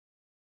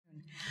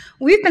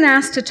We've been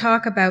asked to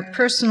talk about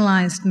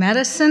personalized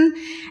medicine,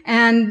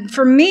 and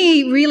for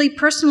me, really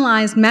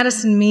personalized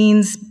medicine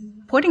means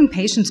putting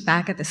patients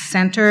back at the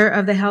center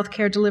of the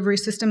healthcare delivery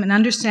system and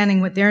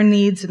understanding what their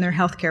needs and their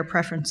healthcare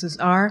preferences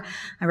are.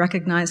 I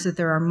recognize that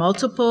there are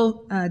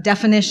multiple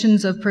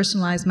definitions of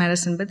personalized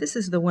medicine, but this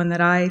is the one that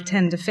I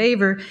tend to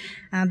favor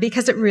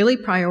because it really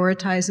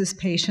prioritizes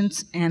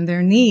patients and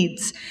their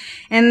needs.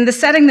 And the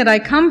setting that I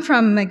come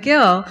from,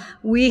 McGill,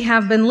 we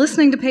have been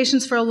listening to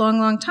patients for a long,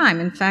 long time.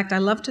 In fact, I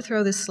love to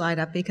throw this slide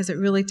up because it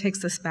really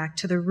takes us back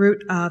to the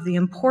root of the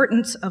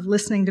importance of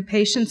listening to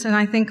patients, and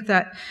I think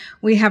that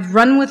we have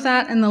run with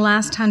that in the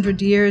last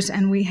 100 years,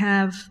 and we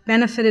have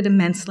benefited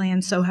immensely,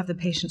 and so have the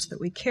patients that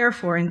we care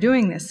for in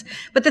doing this.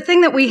 But the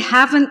thing that we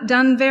haven't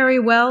done very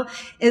well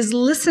is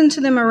listen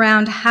to them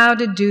around how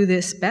to do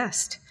this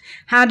best,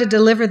 how to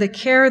deliver the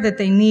care that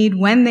they need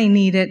when they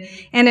need it,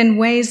 and in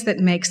ways that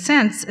make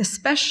sense,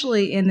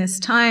 especially in this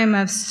time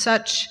of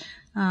such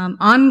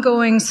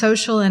ongoing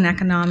social and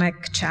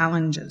economic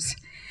challenges.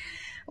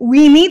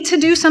 We need to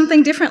do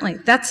something differently.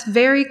 That's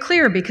very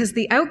clear because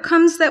the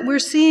outcomes that we're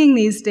seeing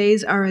these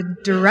days are a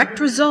direct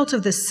result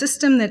of the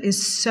system that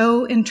is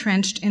so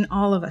entrenched in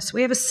all of us.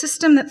 We have a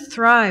system that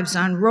thrives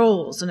on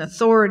roles and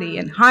authority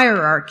and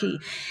hierarchy,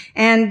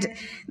 and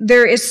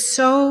there is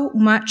so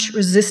much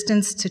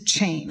resistance to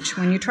change.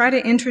 When you try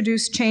to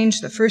introduce change,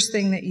 the first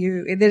thing that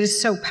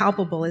is so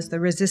palpable is the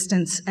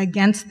resistance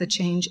against the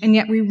change, and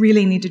yet we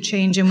really need to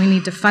change, and we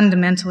need to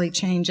fundamentally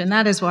change, and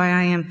that is why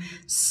I am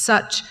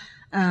such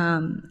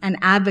an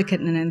advocate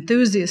and an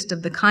enthusiast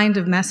of the kind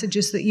of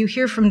messages that you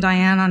hear from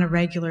Diane on a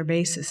regular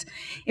basis.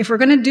 If we're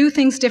going to do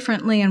things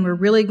differently and we're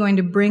really going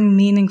to bring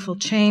meaningful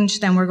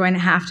change, then we're going to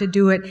have to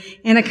do it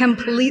in a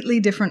completely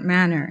different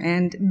manner.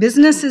 And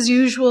business as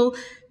usual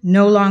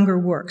no longer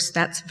works.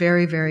 That's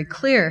very, very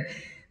clear.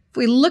 If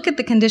we look at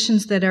the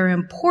conditions that are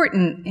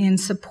important in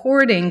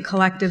supporting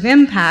collective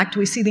impact,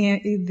 we see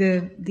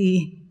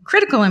the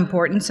critical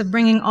importance of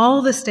bringing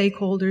all the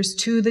stakeholders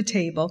to the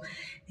table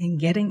and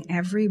getting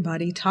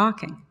everybody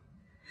talking.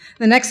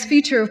 The next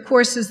feature, of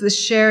course, is the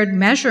shared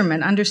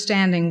measurement,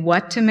 understanding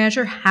what to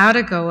measure, how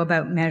to go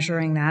about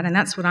measuring that, and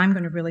that's what I'm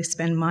going to really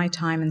spend my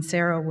time, and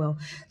Sarah will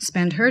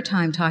spend her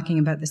time talking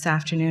about this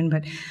afternoon.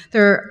 But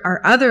there are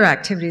other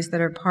activities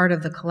that are part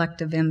of the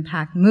collective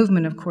impact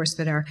movement, of course,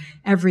 that are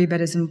every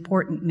bit as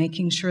important,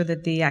 making sure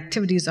that the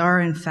activities are,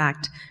 in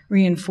fact,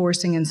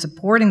 reinforcing and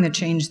supporting the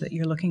change that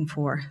you're looking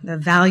for, the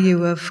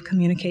value of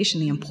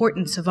communication, the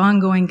importance of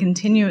ongoing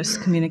continuous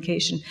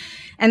communication.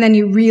 And then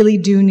you really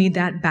do need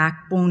that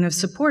backbone of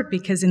support,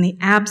 because in the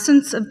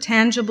absence of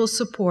tangible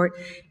support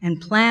and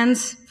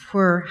plans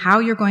for how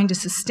you're going to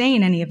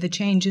sustain any of the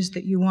changes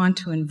that you want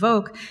to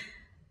invoke,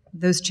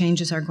 those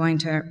changes are going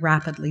to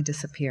rapidly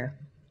disappear.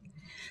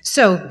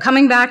 So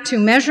coming back to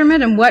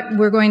measurement and what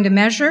we're going to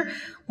measure,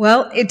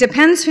 well, it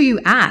depends who you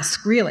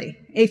ask, really.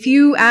 If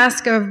you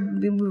ask,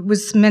 it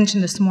was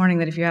mentioned this morning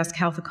that if you ask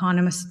health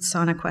economists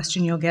on a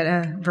question, you'll get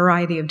a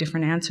variety of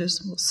different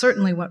answers. Well,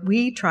 certainly what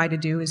we try to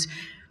do is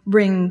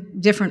bring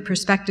different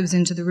perspectives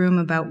into the room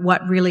about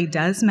what really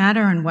does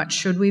matter and what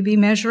should we be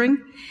measuring.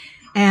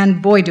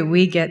 And boy, do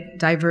we get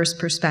diverse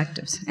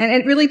perspectives. And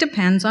it really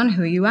depends on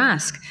who you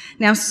ask.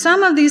 Now,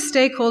 some of these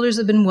stakeholders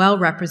have been well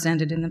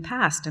represented in the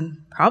past, and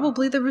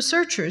probably the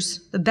researchers,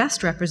 the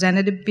best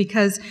represented,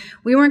 because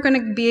we weren't going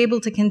to be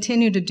able to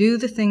continue to do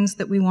the things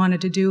that we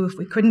wanted to do if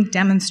we couldn't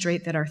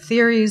demonstrate that our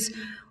theories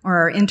or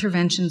our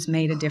interventions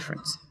made a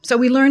difference. So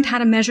we learned how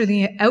to measure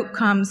the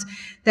outcomes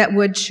that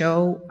would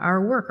show our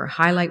work or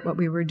highlight what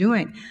we were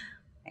doing.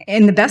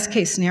 In the best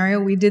case scenario,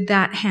 we did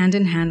that hand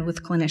in hand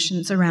with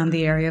clinicians around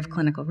the area of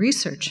clinical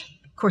research.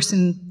 Of course,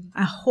 in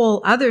a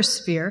whole other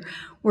sphere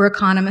were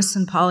economists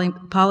and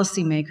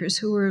policymakers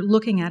who were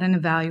looking at and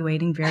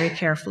evaluating very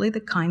carefully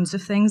the kinds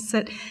of things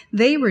that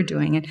they were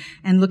doing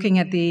and looking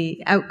at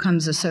the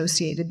outcomes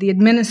associated, the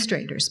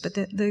administrators. But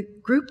the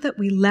group that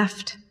we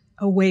left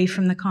away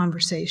from the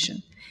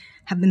conversation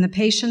have been the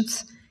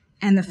patients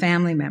and the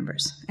family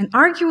members. And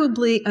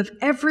arguably, of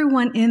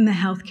everyone in the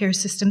healthcare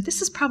system,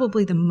 this is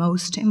probably the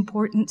most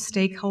important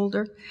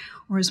stakeholder,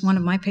 or as one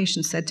of my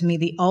patients said to me,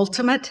 the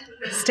ultimate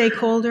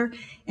stakeholder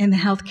in the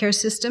healthcare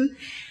system.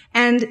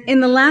 And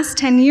in the last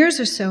 10 years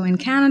or so, in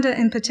Canada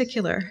in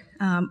particular,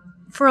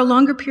 for a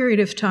longer period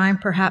of time,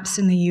 perhaps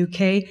in the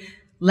UK,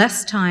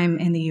 less time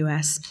in the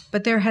US,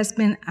 but there has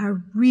been a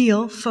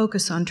real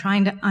focus on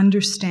trying to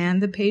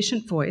understand the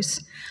patient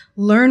voice,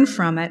 learn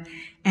from it,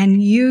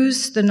 and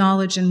use the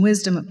knowledge and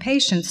wisdom of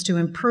patients to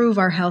improve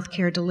our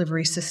healthcare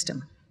delivery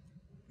system.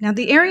 Now,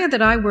 the area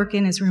that I work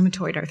in is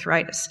rheumatoid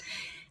arthritis,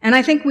 and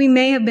I think we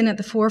may have been at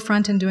the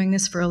forefront in doing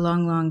this for a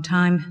long, long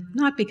time,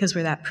 not because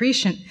we're that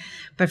prescient,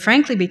 but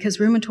frankly because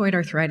rheumatoid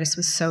arthritis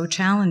was so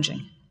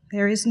challenging.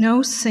 There is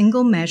no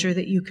single measure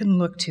that you can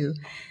look to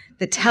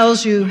that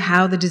tells you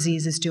how the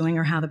disease is doing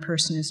or how the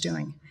person is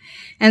doing.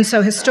 And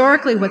so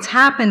historically what's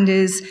happened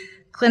is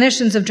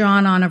Clinicians have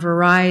drawn on a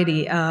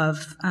variety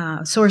of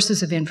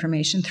sources of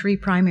information, 3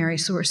 primary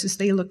sources.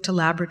 They look to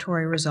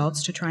laboratory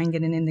results to try and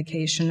get an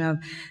indication of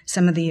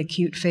some of the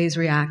acute phase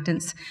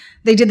reactants.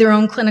 They did their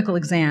own clinical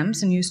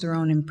exams and used their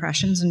own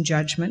impressions and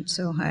judgment,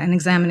 so an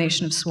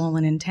examination of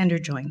swollen and tender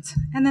joints.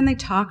 And then they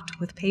talked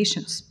with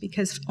patients,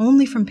 because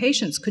only from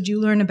patients could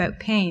you learn about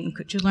pain,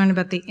 could you learn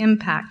about the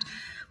impact,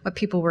 what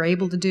people were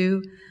able to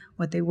do,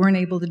 what they weren't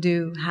able to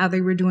do, how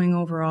they were doing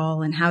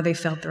overall, and how they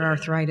felt their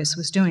arthritis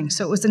was doing.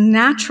 So it was a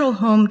natural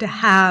home to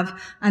have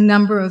a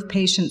number of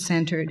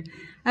patient-centered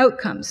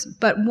outcomes.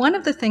 But one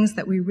of the things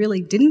that we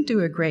really didn't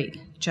do a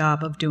great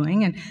job of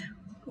doing, and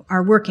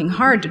are working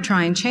hard to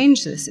try and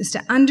change this, is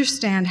to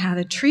understand how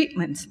the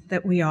treatments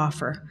that we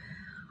offer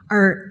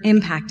are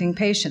impacting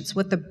patients,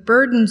 what the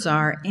burdens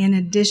are in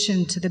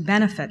addition to the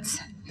benefits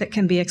that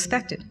can be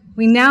expected.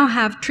 We now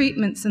have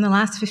treatments in the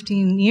last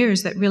 15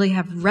 years that really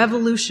have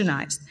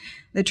revolutionized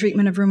the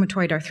treatment of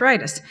rheumatoid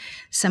arthritis.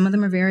 Some of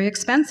them are very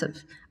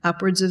expensive,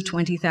 upwards of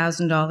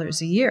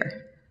 $20,000 a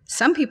year.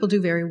 Some people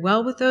do very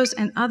well with those,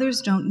 and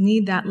others don't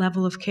need that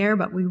level of care,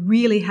 but we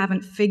really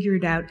haven't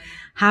figured out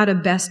how to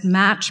best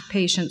match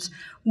patients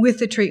with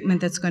the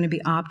treatment that's going to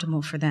be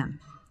optimal for them.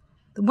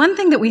 The one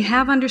thing that we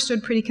have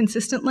understood pretty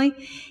consistently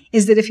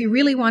is that if you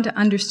really want to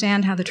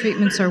understand how the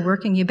treatments are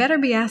working, you better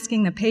be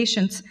asking the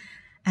patients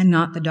and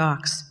not the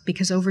docs,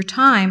 because over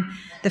time,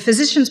 the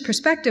physician's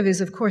perspective is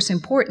of course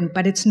important,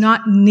 but it's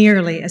not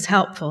nearly as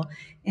helpful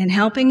in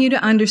helping you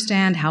to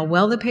understand how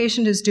well the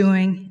patient is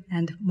doing,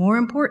 and more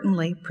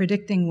importantly,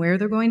 predicting where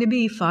they're going to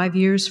be 5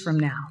 years from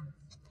now.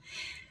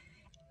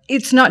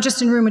 It's not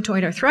just in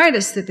rheumatoid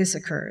arthritis that this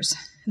occurs.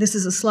 This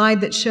is a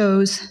slide that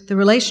shows the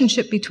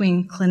relationship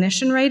between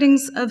clinician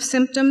ratings of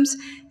symptoms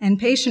and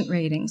patient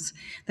ratings.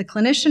 The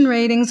clinician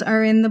ratings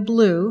are in the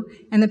blue,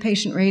 and the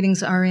patient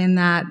ratings are in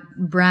that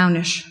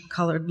brownish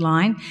colored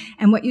line.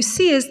 And what you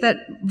see is that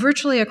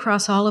virtually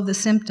across all of the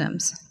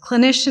symptoms,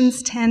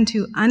 clinicians tend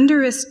to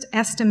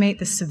underestimate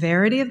the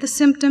severity of the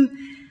symptom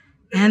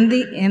and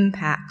the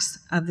impacts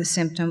of the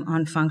symptom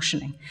on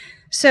functioning.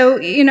 So,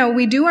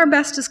 we do our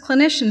best as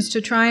clinicians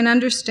to try and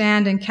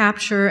understand and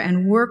capture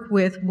and work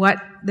with what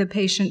the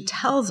patient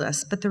tells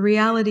us. But the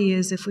reality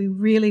is, if we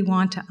really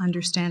want to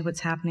understand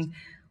what's happening,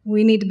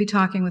 we need to be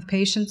talking with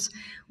patients.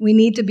 We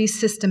need to be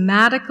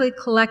systematically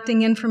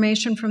collecting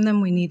information from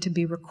them. We need to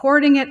be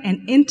recording it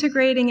and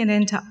integrating it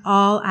into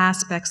all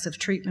aspects of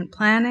treatment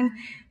planning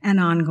and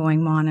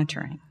ongoing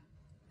monitoring.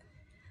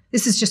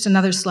 This is just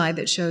another slide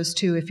that shows,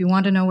 too, if you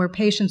want to know where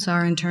patients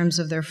are in terms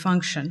of their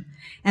function,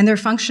 and their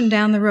function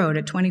down the road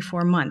at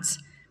 24 months,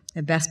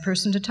 the best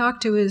person to talk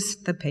to is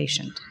the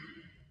patient.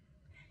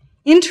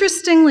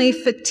 Interestingly,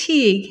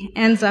 fatigue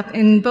ends up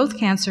in both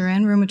cancer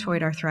and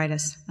rheumatoid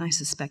arthritis, and I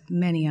suspect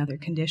many other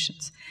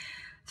conditions.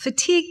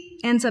 Fatigue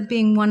ends up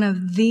being one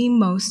of the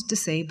most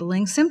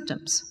disabling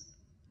symptoms.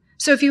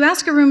 So if you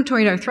ask a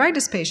rheumatoid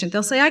arthritis patient,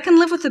 they'll say, I can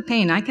live with the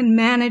pain, I can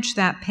manage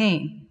that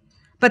pain.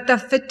 But the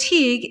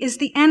fatigue is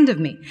the end of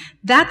me.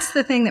 That's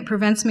the thing that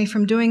prevents me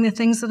from doing the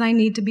things that I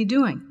need to be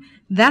doing.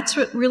 That's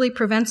what really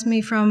prevents me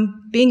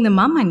from being the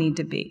mom I need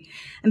to be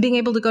and being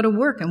able to go to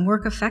work and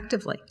work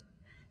effectively.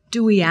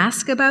 Do we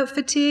ask about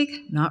fatigue?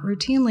 Not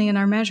routinely in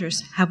our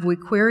measures. Have we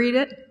queried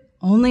it?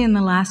 Only in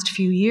the last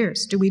few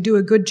years. Do we do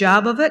a good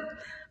job of it?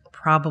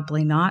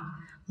 Probably not.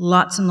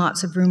 Lots and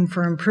lots of room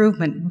for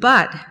improvement.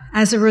 But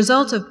as a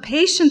result of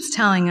patients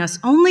telling us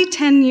only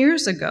 10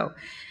 years ago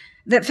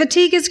that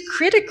fatigue is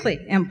critically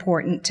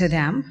important to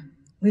them,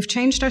 we've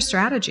changed our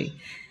strategy.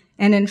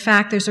 And in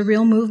fact, there's a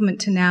real movement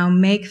to now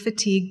make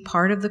fatigue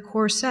part of the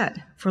core set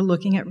for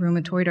looking at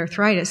rheumatoid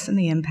arthritis and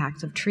the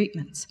impact of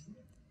treatments.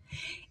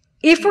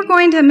 If we're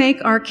going to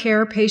make our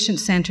care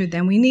patient-centered,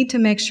 then we need to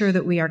make sure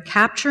that we are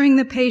capturing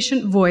the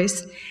patient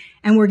voice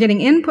and we're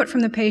getting input from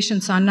the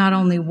patients on not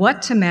only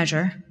what to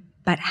measure,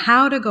 but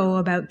how to go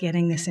about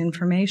getting this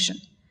information.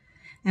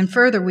 And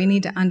further, we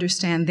need to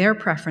understand their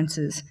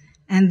preferences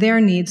and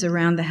their needs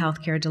around the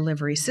healthcare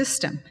delivery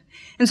system.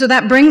 And so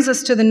that brings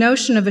us to the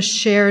notion of a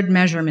shared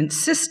measurement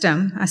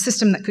system, a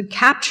system that could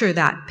capture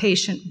that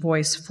patient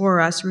voice for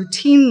us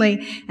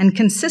routinely and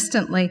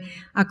consistently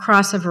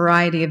across a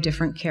variety of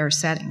different care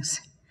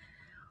settings.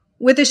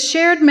 With a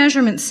shared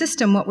measurement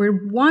system, what we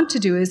want to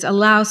do is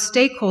allow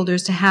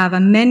stakeholders to have a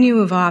menu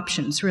of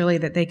options, really,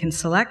 that they can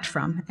select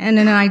from. And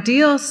in an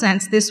ideal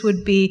sense, this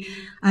would be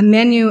a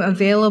menu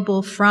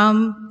available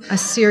from a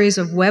series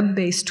of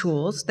web-based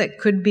tools that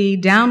could be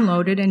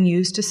downloaded and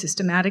used to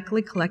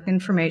systematically collect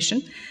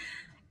information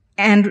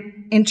and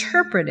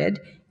interpreted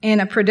in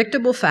a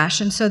predictable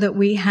fashion so that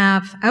we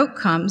have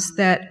outcomes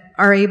that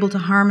are able to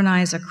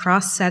harmonize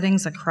across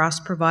settings, across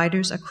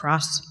providers,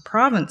 across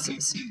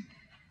provinces.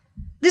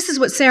 This is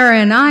what SARA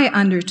and I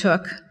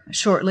undertook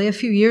shortly a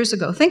few years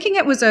ago, thinking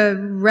it was a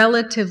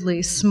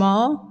relatively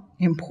small,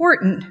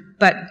 important,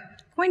 but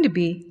going to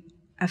be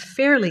a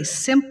fairly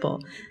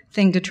simple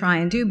thing to try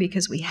and do,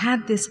 because we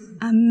had this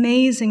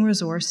amazing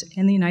resource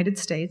in the United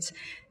States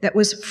that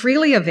was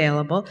freely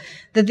available,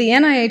 that the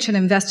NIH had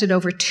invested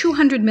over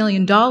 $200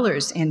 million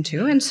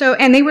into,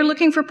 and they were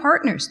looking for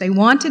partners. They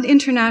wanted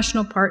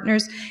international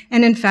partners,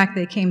 and in fact,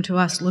 they came to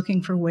us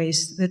looking for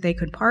ways that they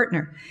could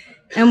partner.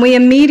 And we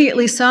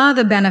immediately saw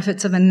the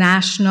benefits of a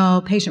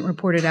national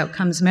patient-reported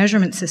outcomes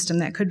measurement system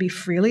that could be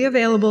freely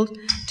available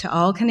to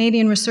all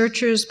Canadian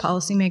researchers,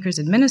 policymakers,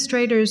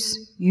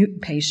 administrators,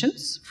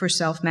 patients for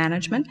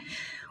self-management.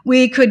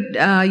 We could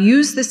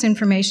use this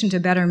information to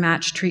better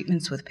match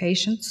treatments with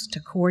patients, to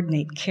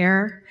coordinate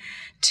care,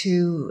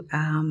 to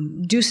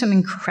do some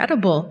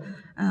incredible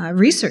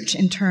research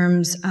in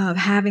terms of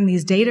having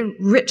these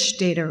rich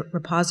data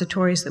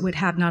repositories that would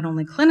have not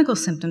only clinical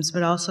symptoms,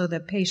 but also the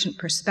patient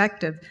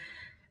perspective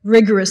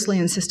rigorously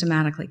and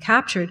systematically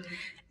captured.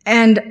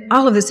 And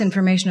all of this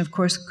information, of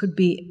course, could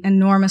be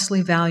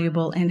enormously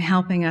valuable in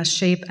helping us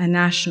shape a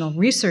national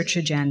research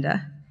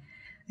agenda.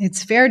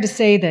 It's fair to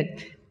say that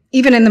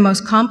even in the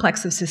most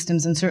complex of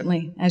systems, and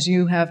certainly, as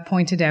you have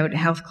pointed out,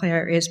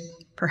 healthcare is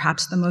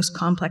perhaps the most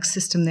complex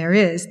system there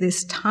is,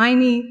 this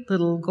tiny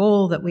little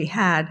goal that we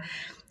had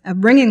of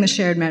bringing the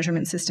shared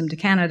measurement system to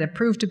Canada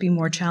proved to be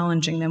more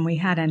challenging than we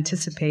had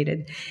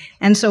anticipated.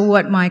 And so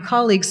what my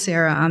colleague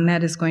SARA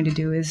AHMED is going to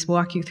do is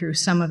walk you through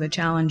some of the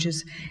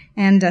challenges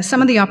and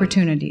some of the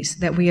opportunities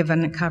that we have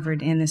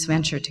uncovered in this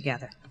venture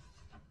together.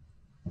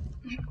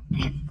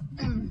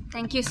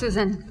 Thank you,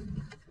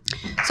 Susan.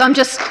 So I'm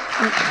just...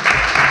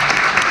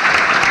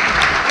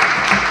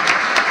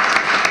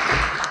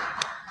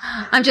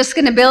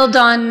 going to build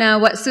on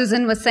what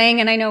Susan was saying,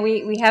 and I know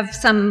we have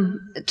some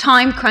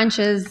time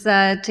crunches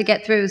to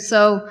get through.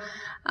 So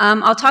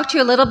I'll talk to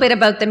you a little bit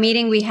about the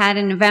meeting we had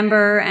in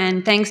November,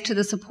 and thanks to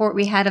the support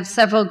we had of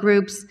several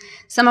groups,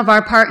 some of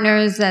our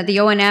partners, the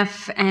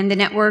ONF and the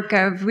Network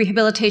of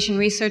Rehabilitation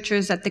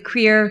Researchers at the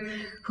CREER,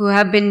 who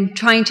have been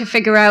trying to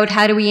figure out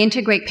how do we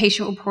integrate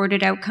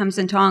patient-reported outcomes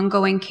into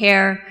ongoing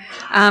care,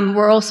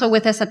 were also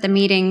with us at the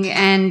meeting.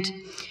 And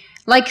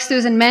like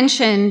Susan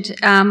mentioned,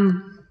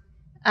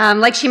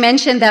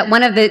 that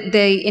one of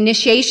the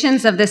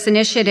initiations of this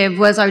initiative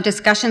was our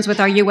discussions with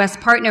our U.S.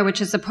 partner,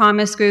 which is the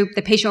PROMISE Group,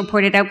 the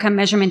Patient-Reported Outcome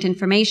Measurement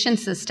Information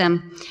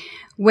System,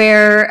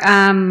 where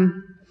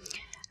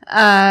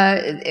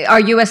our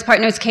U.S.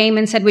 partners came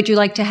and said, would you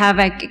like to have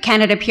a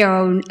Canada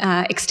PRO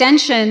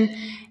extension?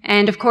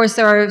 And of course,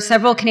 there are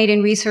several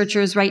Canadian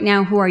researchers right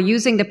now who are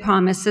using the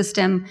PROMISE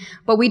system,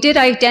 but we did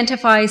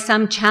identify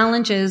some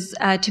challenges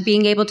to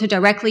being able to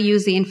directly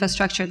use the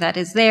infrastructure that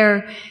is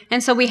there.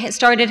 And so we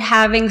started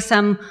having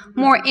some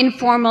more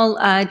informal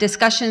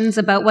discussions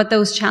about what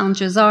those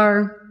challenges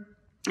are.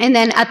 And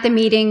then at the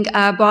meeting,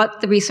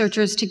 brought the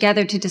researchers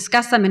together to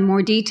discuss them in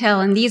more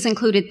detail. And these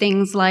included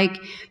things like,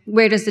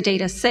 where does the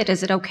data sit?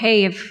 Is it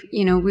okay if,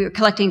 we're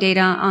collecting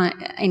data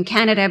in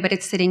Canada, but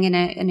it's sitting in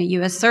a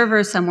US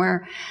server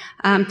somewhere?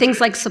 Things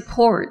like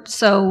support.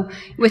 So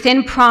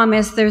within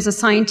PROMISE, there's a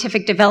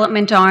scientific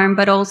development arm,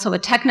 but also a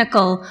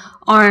technical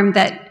arm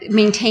that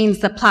maintains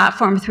the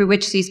platform through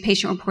which these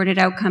patient-reported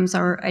outcomes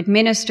are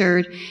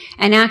administered,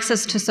 and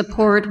access to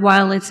support,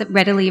 while it's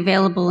readily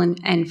available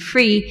and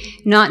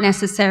free, not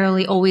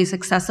necessarily always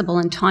accessible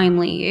and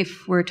timely.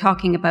 If we're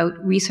talking about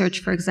research,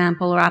 for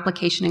example, or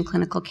application in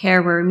clinical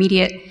care where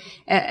immediate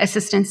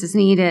assistance is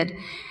needed.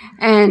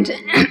 And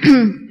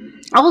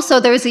also,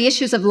 there's the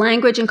issues of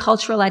language and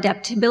cultural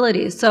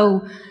adaptability.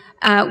 So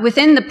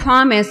within the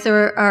PROMISE,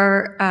 there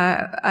are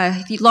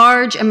a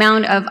large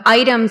amount of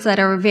items that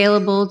are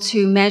available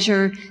to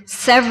measure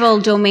several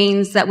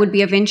domains that would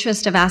be of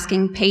interest of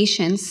asking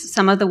patients.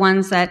 Some of the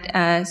ones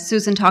that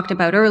Susan talked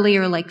about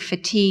earlier, like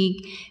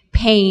fatigue,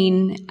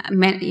 pain,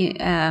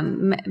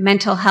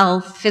 mental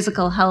health,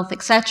 physical health,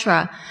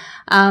 etc.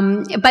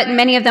 But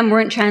many of them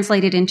weren't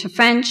translated into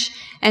French.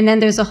 And then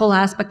there's a whole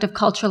aspect of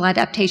cultural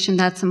adaptation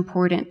that's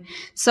important.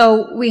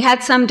 So we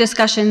had some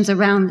discussions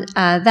around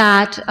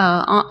that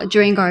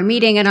during our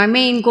meeting, and our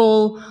main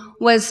goal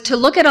was to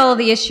look at all of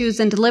the issues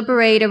and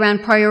deliberate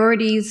around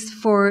priorities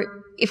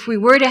for, if we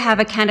were to have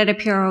a Canada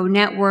PRO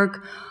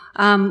network,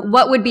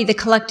 what would be the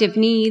collective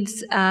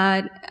needs,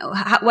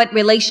 what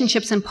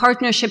relationships and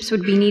partnerships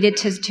would be needed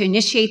to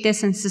initiate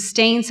this and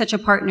sustain such a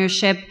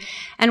partnership,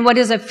 and what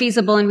is a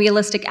feasible and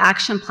realistic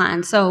action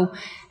plan. So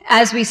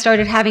as we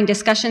started having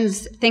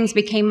discussions, things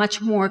became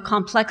much more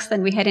complex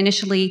than we had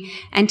initially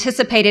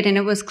anticipated, and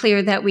it was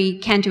clear that we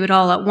can't do it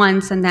all at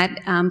once, and that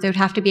there would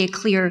have to be a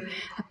clear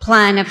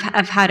plan of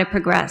how to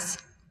progress.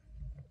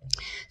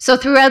 So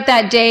throughout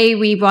that day,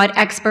 we brought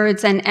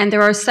experts, and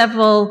there are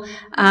several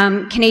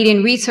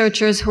Canadian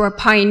researchers who are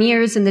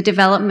pioneers in the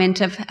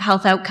development of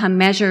health outcome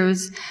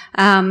measures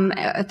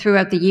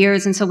throughout the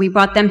years. And so we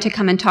brought them to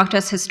come and talk to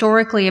us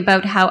historically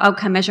about how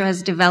outcome measure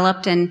has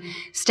developed and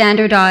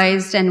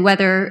standardized, and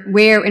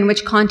in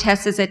which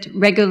context is it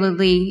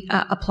regularly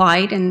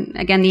applied. And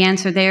again, the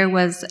answer there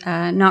was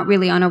not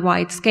really on a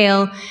wide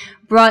scale.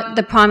 brought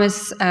the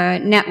Promise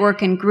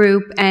network and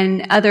group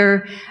and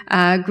other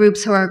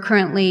groups who are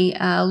currently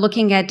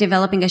looking at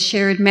developing a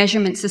shared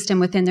measurement system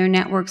within their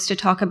networks to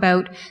talk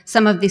about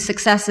some of the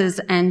successes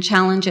and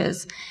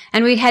challenges.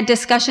 And we had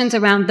discussions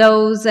around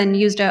those and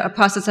used a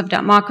process of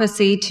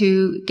democracy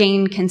to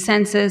gain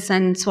consensus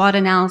and SWOT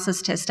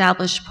analysis to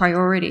establish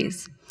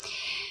priorities.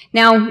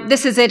 Now,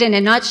 this is it in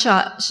a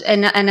nutshell,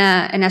 in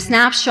a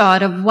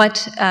snapshot of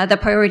what the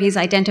priorities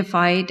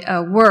identified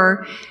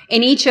were.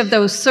 In each of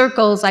those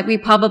circles, we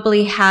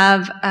probably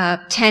have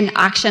 10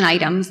 action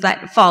items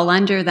that fall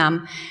under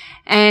them.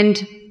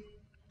 And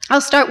I'll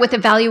start with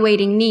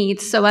evaluating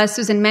needs. So as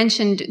Susan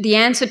mentioned, the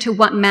answer to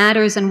what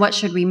matters and what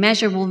should we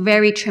measure will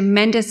vary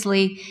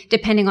tremendously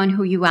depending on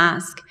who you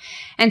ask.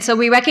 And so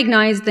we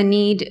recognize the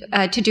need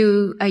to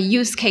do a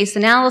use case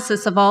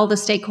analysis of all the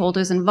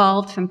stakeholders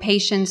involved, from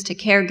patients to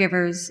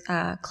caregivers,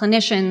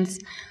 clinicians,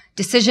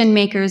 decision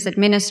makers,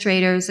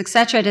 administrators, et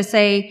cetera, to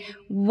say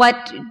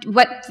what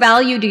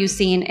value do you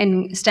see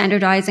in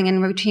standardizing and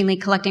routinely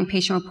collecting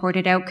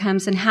patient-reported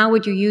outcomes, and how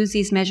would you use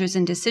these measures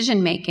in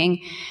decision-making,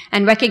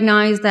 and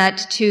recognize that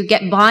to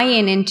get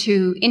buy-in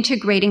into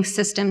integrating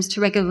systems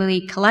to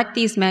regularly collect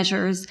these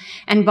measures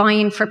and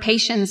buy-in for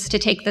patients to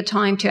take the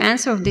time to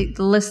answer the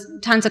list,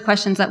 tons of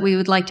questions that we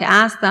would like to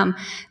ask them,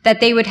 that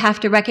they would have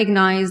to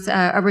recognize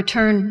a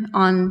return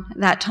on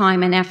that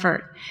time and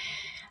effort.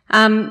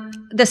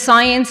 The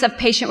science of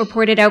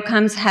patient-reported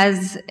outcomes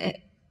has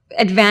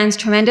advanced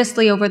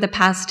tremendously over the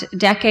past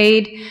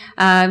decade.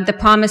 The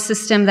Promise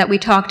system that we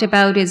talked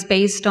about is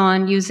based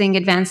on using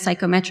advanced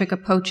psychometric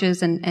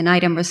approaches and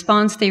item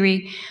response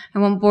theory. I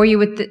won't bore you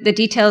with the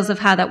details of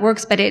how that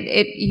works, but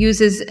it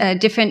uses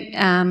different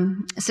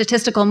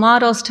statistical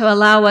models to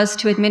allow us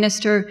to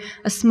administer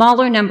a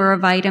smaller number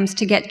of items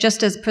to get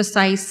just as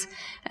precise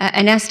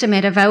an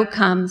estimate of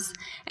outcomes.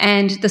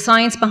 And the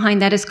science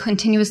behind that is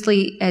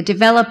continuously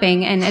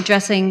developing and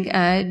addressing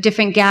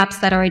different gaps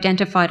that are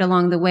identified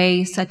along the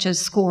way, such as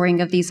scoring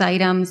of these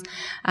items,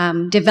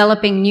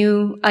 developing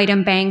new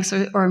item banks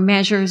or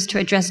measures to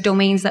address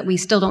domains that we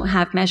still don't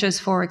have measures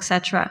for,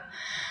 etc.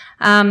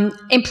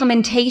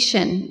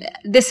 Implementation.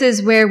 This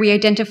is where we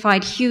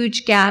identified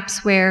huge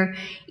gaps where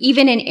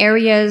even in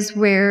areas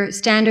where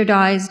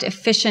standardized,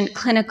 efficient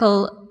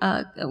clinical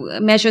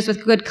measures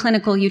with good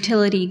clinical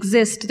utility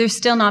exist, they're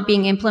still not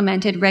being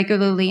implemented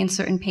regularly in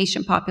certain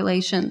patient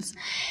populations.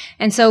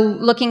 And so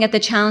looking at the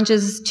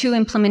challenges to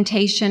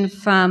implementation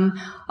from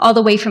all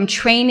the way from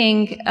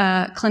training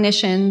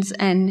clinicians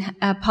and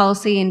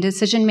policy and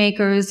decision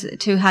makers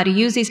to how to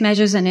use these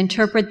measures and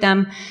interpret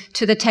them,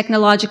 to the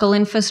technological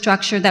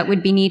infrastructure that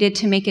would be needed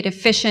to make it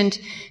efficient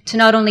to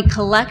not only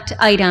collect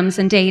items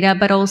and data,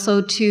 but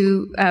also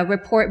to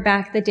report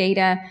back the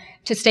data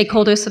to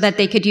stakeholders so that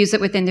they could use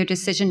it within their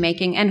decision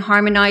making, and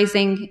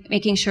harmonizing,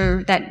 making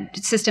sure that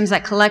systems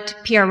that collect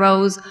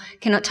PROs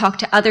cannot talk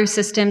to other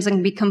systems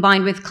and be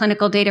combined with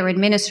clinical data or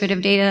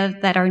administrative data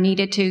that are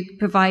needed to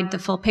provide the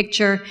full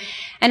picture,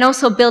 and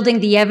also building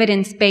the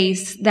evidence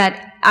base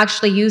that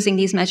actually using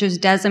these measures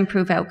does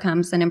improve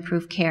outcomes and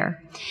improve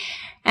care.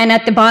 And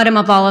at the bottom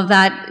of all of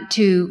that,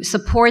 to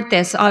support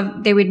this,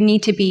 there would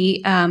need to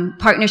be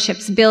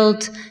partnerships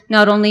built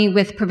not only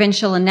with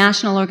provincial and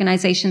national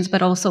organizations,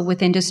 but also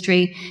with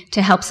industry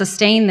to help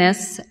sustain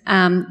this,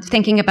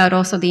 thinking about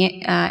also the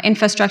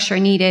infrastructure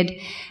needed.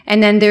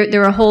 And then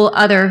there are whole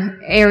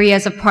other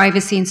areas of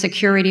privacy and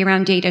security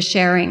around data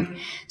sharing.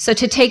 So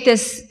to take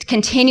this,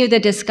 continue the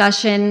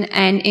discussion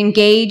and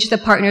engage the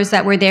partners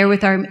that were there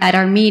with at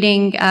our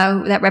meeting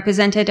that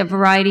represented a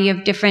variety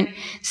of different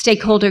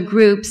stakeholder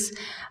groups.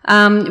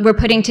 We're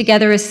putting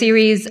together a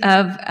series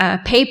of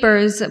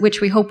papers, which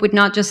we hope would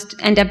not just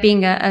end up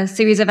being a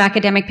series of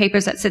academic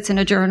papers that sits in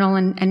a journal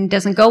and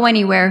doesn't go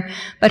anywhere,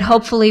 but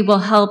hopefully will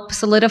help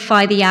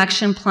solidify the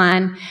action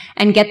plan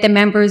and get the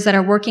members that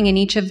are working in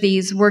each of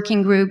these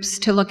working groups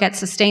to look at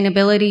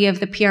sustainability of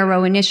the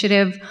PRO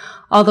initiative,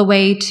 all the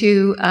way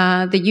to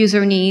the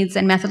user needs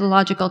and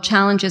methodological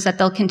challenges that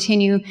they'll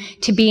continue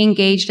to be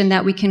engaged in,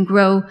 that we can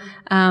grow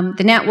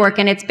the network.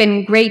 And it's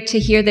been great to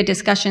hear the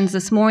discussions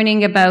this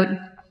morning about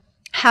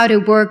how to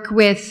work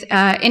with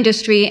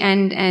industry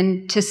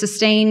and to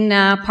sustain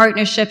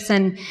partnerships.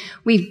 And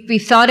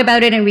we've thought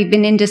about it, and we've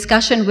been in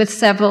discussion with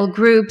several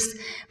groups.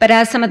 But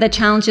as some of the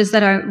challenges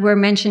that were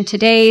mentioned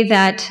today,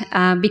 that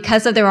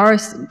because of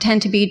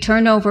tend to be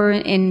turnover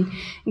in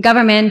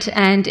government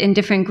and in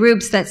different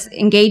groups, that's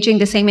engaging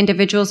the same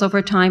individuals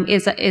over time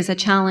is a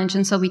challenge.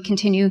 And so we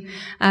continue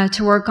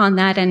to work on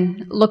that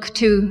and look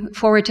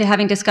forward to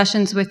having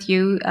discussions with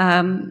you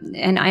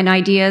and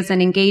ideas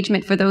and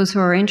engagement for those who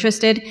are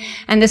interested.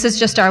 And this is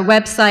just our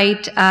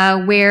website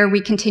where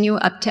we continue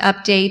to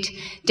update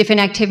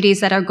different activities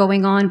that are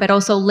going on, but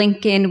also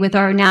link in with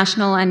our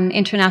national and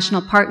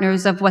international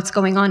partners of what's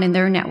going on in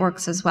their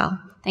networks as well.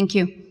 Thank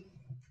you.